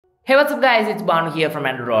Hey, what's up guys, it's Banu here from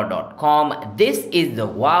Andro.com. This is the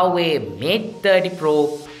Huawei Mate 30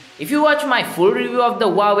 Pro. If you watch my full review of the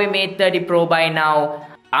Huawei Mate 30 Pro by now,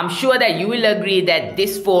 I'm sure that you will agree that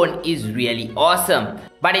this phone is really awesome.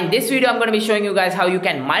 But in this video, I'm going to be showing you guys how you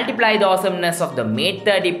can multiply the awesomeness of the Mate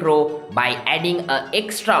 30 Pro by adding an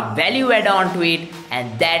extra value add-on to it,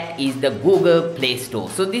 and that is the Google Play Store.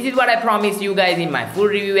 So this is what I promised you guys in my full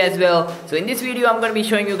review as well. So in this video, I'm going to be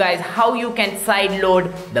showing you guys how you can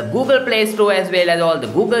sideload the Google Play Store as well as all the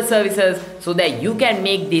Google services so that you can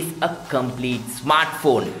make this a complete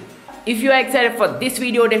smartphone. If you are excited for this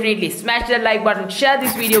video, definitely smash that like button, share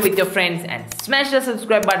this video with your friends, and smash the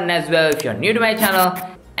subscribe button as well if you're new to my channel.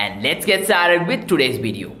 And let's get started with today's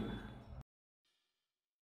video.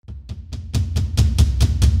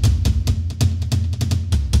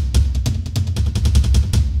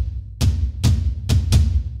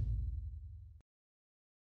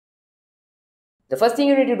 The first thing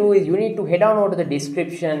you need to do is you need to head down over to the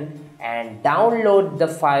description and download the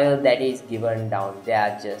file that is given down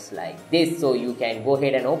there just like this. So you can go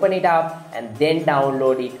ahead and open it up and then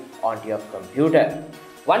download it onto your computer.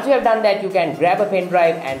 Once you have done that, you can grab a pen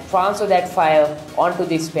drive and transfer that file onto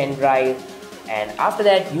this pen drive. And after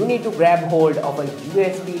that, you need to grab hold of a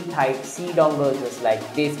USB Type-C dongle just like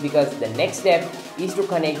this, because the next step is to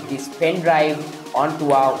connect this pen drive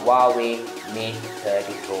onto our Huawei Mate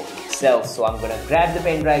 30 Pro itself. So I'm going to grab the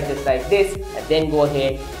pen drive just like this and then go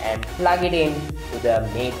ahead and plug it in to the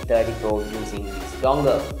Mate 30 Pro using this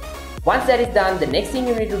dongle. Once that is done, the next thing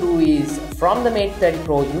you need to do is from the Mate 30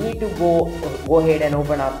 Pro, you need to go ahead and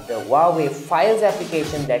open up the Huawei Files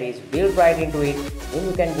application that is built right into it. Then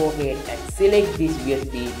you can go ahead and select this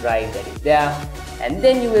USB drive that is there, and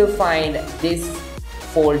then you will find this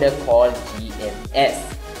folder called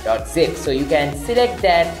gms.zip. So you can select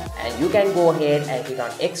that and you can go ahead and hit on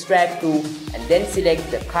extract to, and then select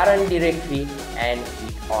the current directory and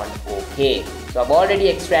hit on OK. So I've already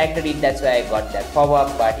extracted it, that's why I got that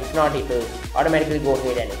pop-up, but if not, it will automatically go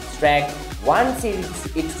ahead and extract. Once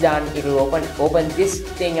it's done, it will open this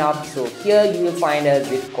thing up. So here you will find a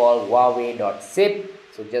zip called huawei.zip.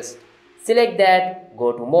 So just select that,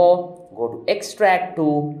 go to more, go to extract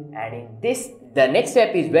to, and in this, the next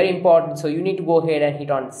step is very important. So you need to go ahead and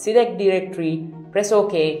hit on select directory, press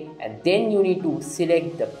OK, and then you need to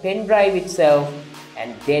select the pen drive itself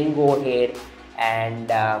and then go ahead and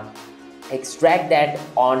extract that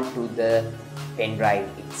onto the pen drive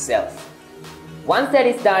itself. Once that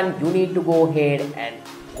is done, you need to go ahead and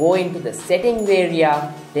go into the settings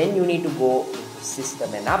area. Then you need to go into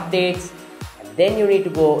system and updates, and then you need to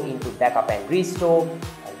go into backup and restore,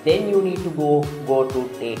 and then you need to go to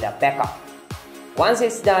data backup. Once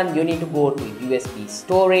it's done, you need to go to USB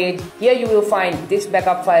storage. Here you will find this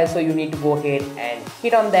backup file, so you need to go ahead and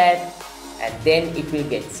hit on that, and then it will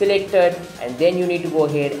get selected, and then you need to go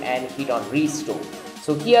ahead and hit on restore.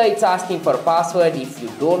 So here it's asking for a password. If you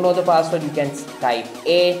don't know the password, you can type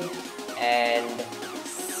A and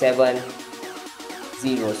 7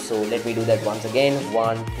 zeros. So let me do that once again.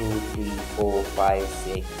 1 2 3 4 5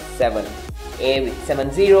 6 7. A with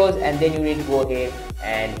 7 zeros, and then you need to go ahead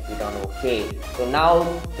and hit on OK. So now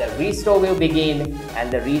the restore will begin,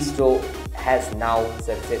 and the restore has now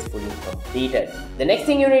successfully completed. The next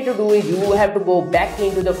thing you need to do is you have to go back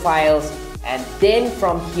into the files, and then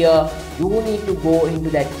from here you need to go into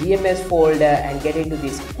that GMS folder and get into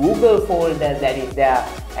this Google folder that is there,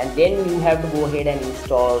 and then you have to go ahead and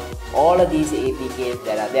install all of these APKs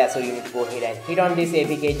that are there. So you need to go ahead and hit on this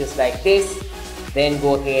APK just like this, then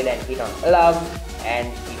go ahead and hit on allow and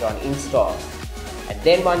hit on install, and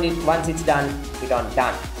then once it's done, hit on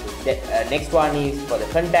done. The next one is for the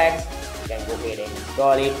contacts. You can go ahead and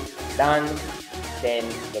install it, done. Then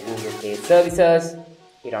the Google Play services,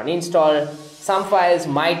 hit on install. Some files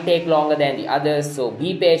might take longer than the others, so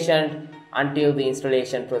be patient until the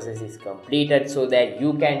installation process is completed so that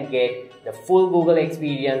you can get the full Google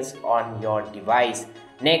experience on your device.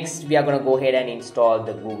 Next, we are going to go ahead and install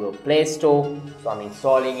the Google Play Store. So I'm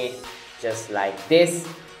installing it just like this.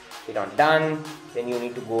 Hit on done. Then you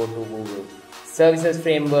need to go to Google Services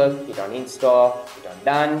Framework, hit on install, hit on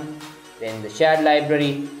done. Then the shared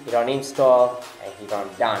library, hit on install and hit on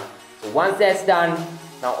done. So once that's done,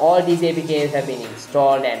 now all these APKs have been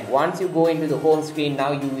installed, and once you go into the home screen,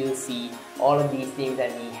 now you will see all of these things,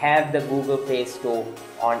 and we have the Google Play Store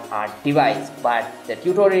on our device. But the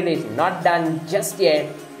tutorial is not done just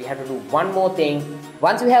yet. We have to do one more thing.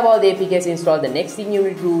 Once you have all the APKs installed, the next thing you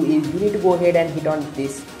need to do is you need to go ahead and hit on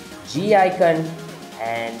this G icon,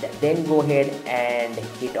 and then go ahead and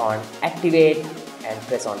hit on activate and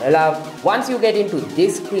press on allow. Once you get into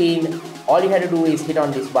this screen, all you have to do is hit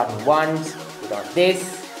on this button once, hit on this,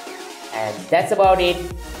 And that's about it.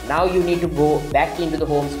 Now you need to go back into the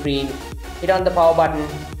home screen, hit on the power button,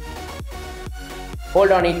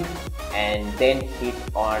 hold on it, and then hit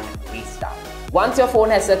on restart. Once your phone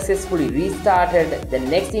has successfully restarted, the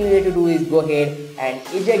next thing you need to do is go ahead and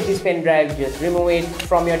eject this pen drive, just remove it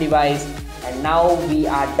from your device, and now we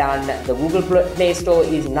are done. The Google Play Store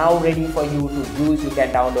is now ready for you to use. You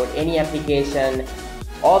can download any application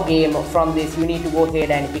or game from this. You need to go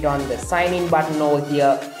ahead and hit on the sign in button over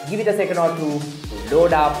here, give it a second or two to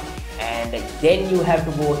load up, and then you have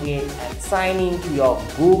to go ahead and sign in to your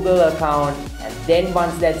Google account, and then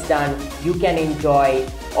once that's done, you can enjoy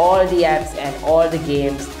all the apps and all the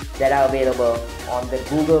games that are available on the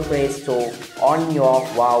Google Play Store on your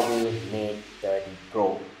Huawei Mate 30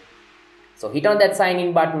 Pro. So hit on that sign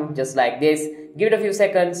in button just like this, give it a few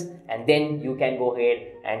seconds, and then you can go ahead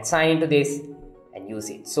and sign into this and use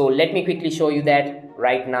it. So let me quickly show you that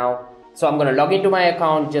right now. So I'm going to log into my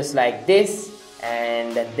account just like this,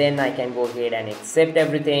 and then I can go ahead and accept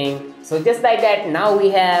everything. So just like that, now we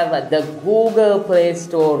have the Google Play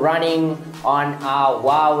Store running on our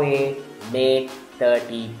Huawei Mate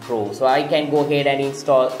 30 Pro. So I can go ahead and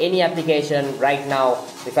install any application right now.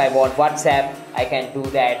 If I want WhatsApp, I can do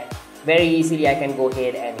that very easily. I can go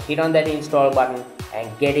ahead and hit on that install button and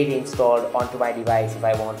get it installed onto my device. If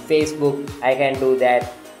I want Facebook, I can do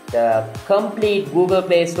that. The complete Google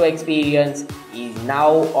Play Store experience is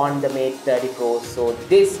now on the Mate 30 Pro. So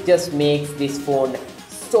this just makes this phone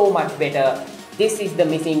so much better. This is the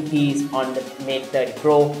missing piece on the Mate 30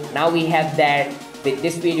 Pro. Now we have that with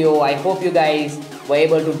this video. I hope you guys were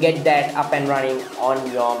able to get that up and running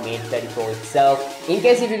on your Mate 30 Pro itself. In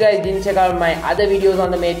case if you guys didn't check out my other videos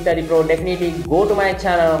on the Mate 30 Pro, definitely go to my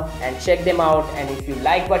channel and check them out. And if you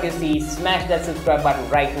like what you see, smash that subscribe button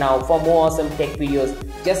right now for more awesome tech videos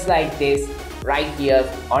just like this right here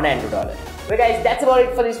on Andro Dollar. Well guys, that's about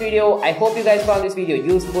it for this video. I hope you guys found this video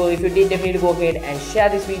useful. If you did, definitely go ahead and share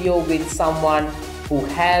this video with someone who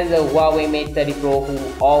has a Huawei Mate 30 Pro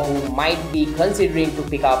who might be considering to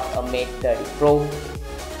pick up a Mate 30 Pro.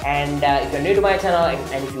 And if you're new to my channel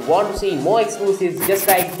and if you want to see more exclusives just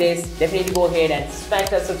like this, definitely go ahead and smash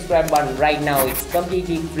that subscribe button right now. It's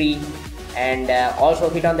completely free. And also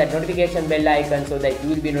hit on that notification bell icon so that you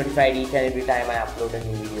will be notified each and every time I upload a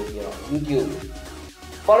new video here on YouTube.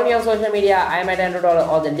 Follow me on social media. I am at Andro Dollar.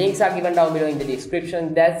 All the links are given down below in the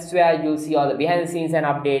description. That's where you'll see all the behind the scenes and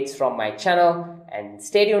updates from my channel. And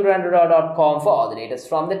stay tuned to androdollar.com for all the latest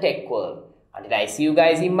from the tech world. Until I see you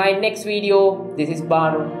guys in my next video, this is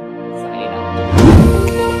Banu signing out.